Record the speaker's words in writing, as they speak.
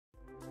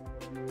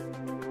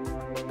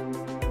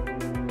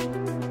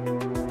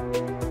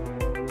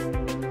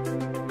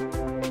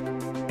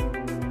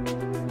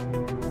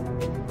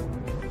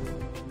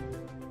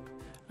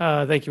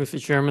Thank you, Mr.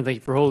 Chairman. Thank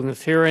you for holding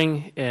this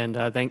hearing, and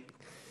thank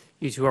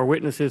you to our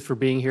witnesses for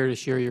being here to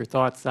share your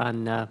thoughts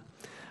on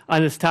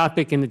this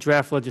topic in the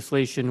draft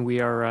legislation we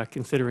are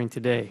considering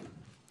today.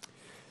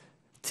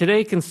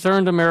 Today,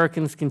 concerned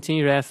Americans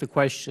continue to ask the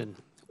question,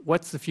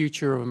 what's the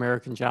future of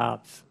American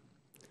jobs?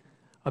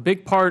 A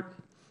big part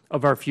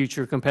of our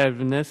future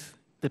competitiveness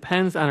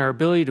depends on our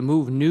ability to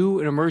move new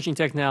and emerging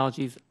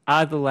technologies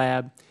out of the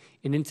lab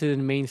and into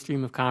the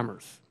mainstream of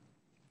commerce.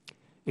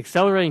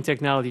 Accelerating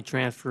technology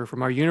transfer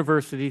from our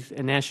universities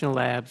and national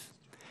labs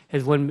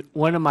has been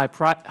one of my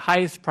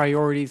highest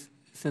priorities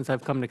since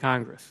I've come to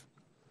Congress.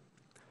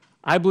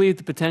 I believe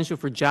the potential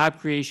for job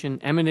creation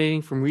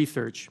emanating from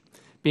research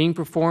being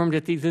performed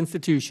at these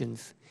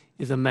institutions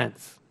is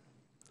immense.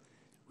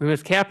 We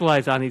must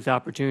capitalize on these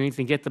opportunities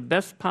and get the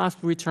best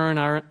possible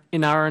return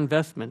in our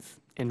investments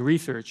in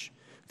research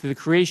through the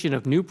creation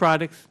of new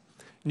products,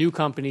 new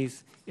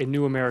companies, and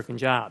new American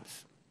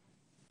jobs.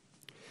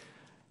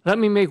 Let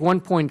me make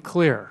one point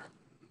clear.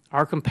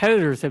 Our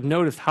competitors have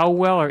noticed how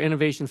well our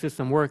innovation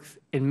system works,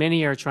 and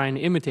many are trying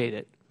to imitate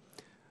it.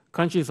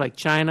 Countries like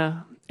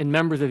China and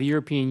members of the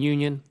European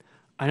Union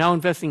are now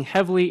investing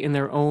heavily in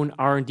their own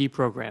R&D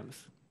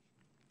programs.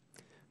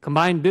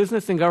 Combined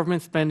business and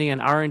government spending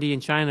on R&D in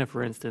China,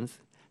 for instance,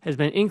 has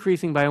been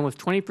increasing by almost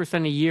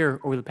 20% a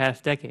year over the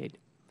past decade,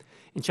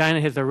 and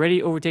China has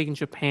already overtaken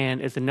Japan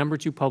as the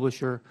 #2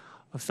 publisher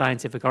of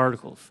scientific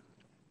articles.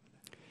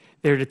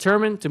 They're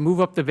determined to move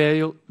up the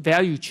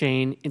value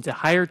chain into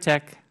higher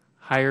tech,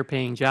 higher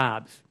paying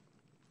jobs.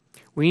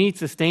 We need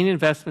sustained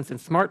investments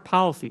and smart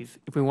policies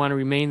if we want to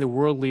remain the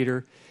world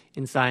leader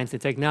in science and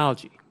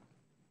technology.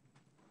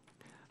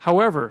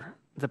 However,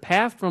 the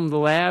path from the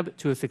lab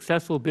to a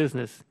successful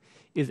business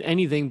is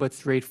anything but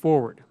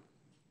straightforward.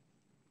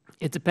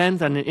 It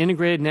depends on an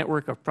integrated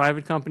network of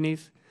private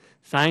companies,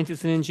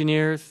 scientists and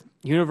engineers,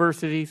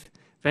 universities,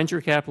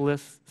 venture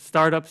capitalists,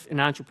 startups,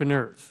 and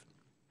entrepreneurs.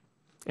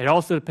 It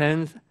also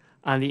depends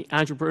on the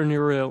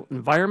entrepreneurial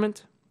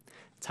environment,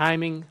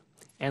 timing,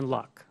 and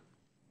luck.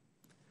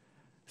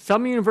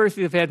 Some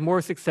universities have had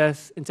more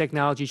success in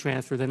technology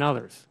transfer than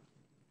others.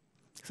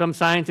 Some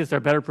scientists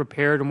are better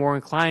prepared or more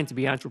inclined to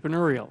be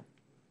entrepreneurial.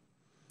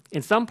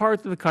 In some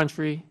parts of the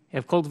country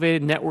have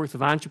cultivated networks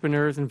of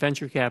entrepreneurs and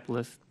venture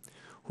capitalists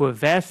who have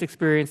vast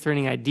experience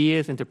turning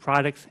ideas into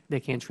products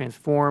that can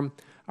transform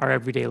our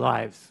everyday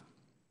lives.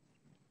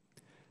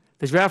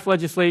 The draft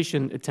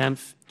legislation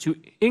attempts to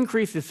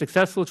increase the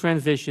successful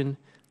transition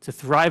to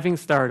thriving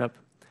startup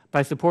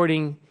by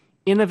supporting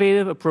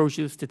innovative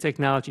approaches to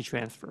technology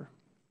transfer.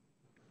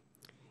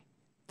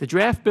 The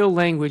draft bill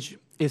language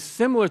is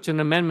similar to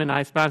an amendment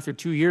I sponsored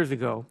 2 years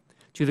ago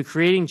to the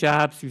Creating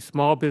Jobs Through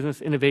Small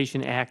Business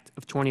Innovation Act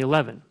of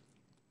 2011.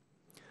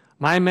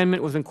 My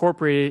amendment was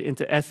incorporated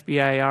into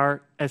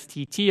SBIR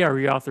STTR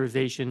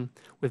reauthorization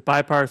with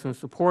bipartisan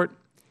support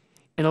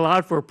and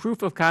allowed for a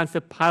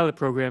proof-of-concept pilot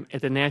program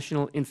at the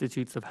National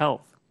Institutes of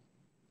Health.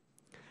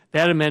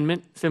 That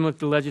amendment, similar to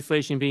the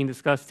legislation being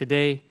discussed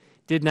today,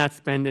 did not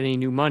spend any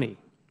new money.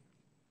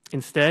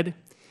 Instead,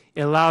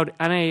 it allowed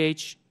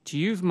NIH to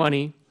use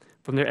money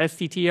from their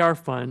STTR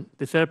fund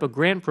to set up a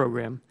grant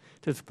program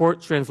to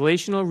support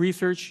translational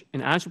research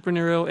and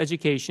entrepreneurial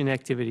education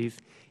activities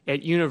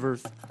at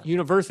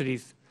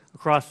universities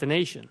across the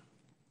nation.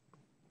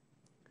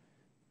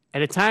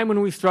 At a time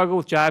when we struggle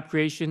with job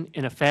creation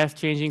in a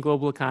fast-changing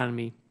global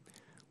economy,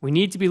 we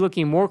need to be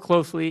looking more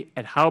closely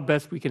at how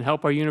best we can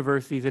help our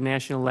universities and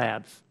national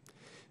labs,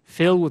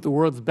 filled with the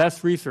world's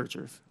best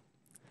researchers,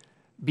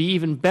 be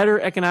even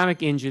better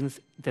economic engines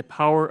that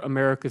power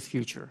America's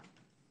future.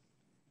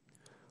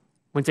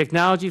 When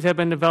technologies have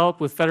been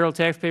developed with federal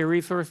taxpayer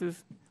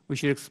resources, we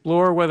should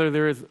explore whether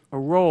there is a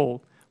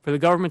role for the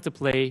government to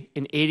play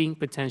in aiding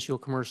potential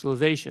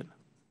commercialization.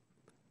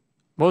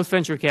 Most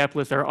venture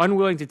capitalists are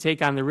unwilling to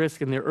take on the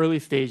risk in the early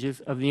stages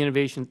of the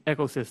innovation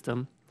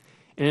ecosystem,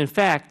 and in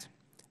fact,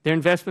 their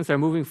investments are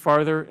moving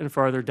farther and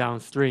farther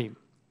downstream.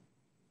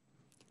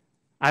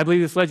 I believe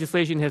this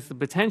legislation has the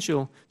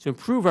potential to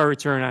improve our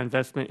return on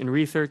investment in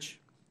research,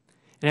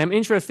 and I'm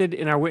interested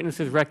in our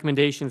witnesses'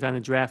 recommendations on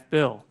the draft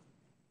bill.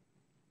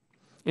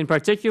 In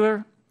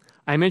particular,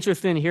 I'm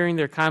interested in hearing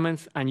their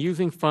comments on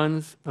using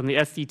funds from the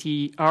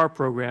STTR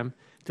program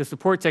to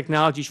support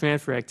technology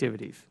transfer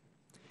activities,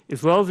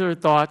 as well as their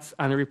thoughts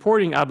on the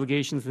reporting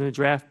obligations in the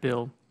draft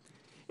bill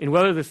and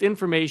whether this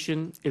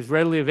information is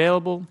readily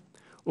available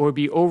or would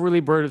be overly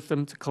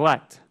burdensome to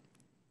collect.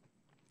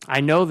 I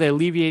know that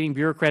alleviating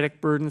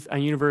bureaucratic burdens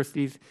on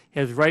universities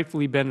has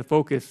rightfully been the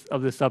focus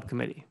of the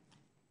subcommittee.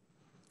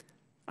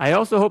 I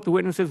also hope the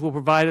witnesses will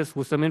provide us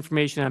with some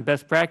information on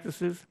best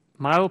practices,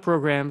 model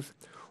programs,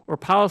 or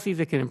policies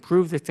that can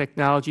improve the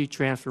technology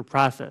transfer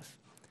process,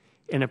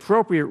 an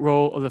appropriate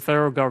role of the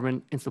federal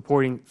government in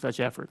supporting such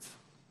efforts.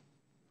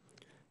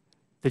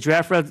 The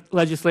draft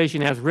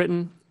legislation as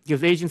written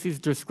gives agencies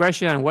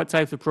discretion on what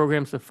types of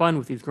programs to fund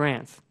with these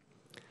grants.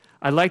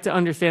 I'd like to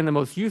understand the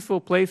most useful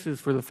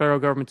places for the federal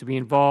government to be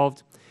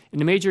involved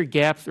and the major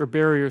gaps or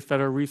barriers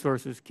federal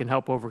resources can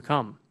help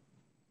overcome.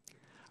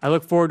 I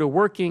look forward to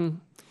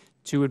working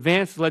to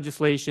advance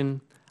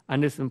legislation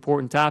on this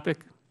important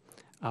topic.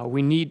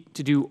 We need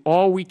to do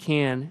all we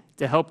can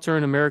to help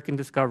turn American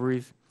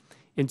discoveries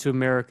into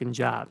American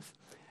jobs.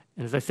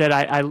 And as I said,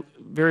 I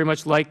very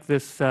much like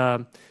this,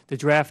 the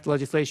draft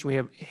legislation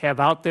we have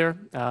out there,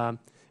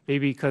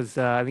 maybe because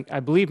I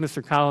believe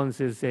Mr.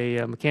 Collins is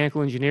a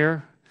mechanical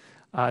engineer,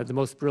 the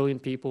most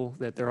brilliant people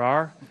that there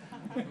are.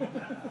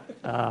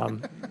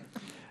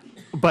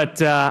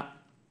 But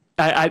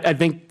I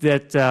think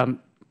that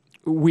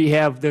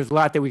there's a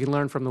lot that we can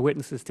learn from the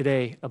witnesses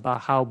today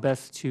about how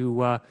best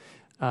to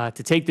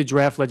take the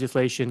draft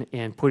legislation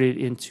and put it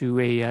into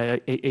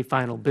a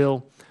final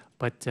bill.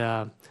 But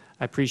I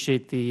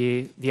appreciate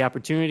the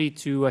opportunity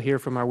to hear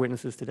from our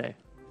witnesses today.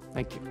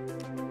 Thank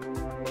you.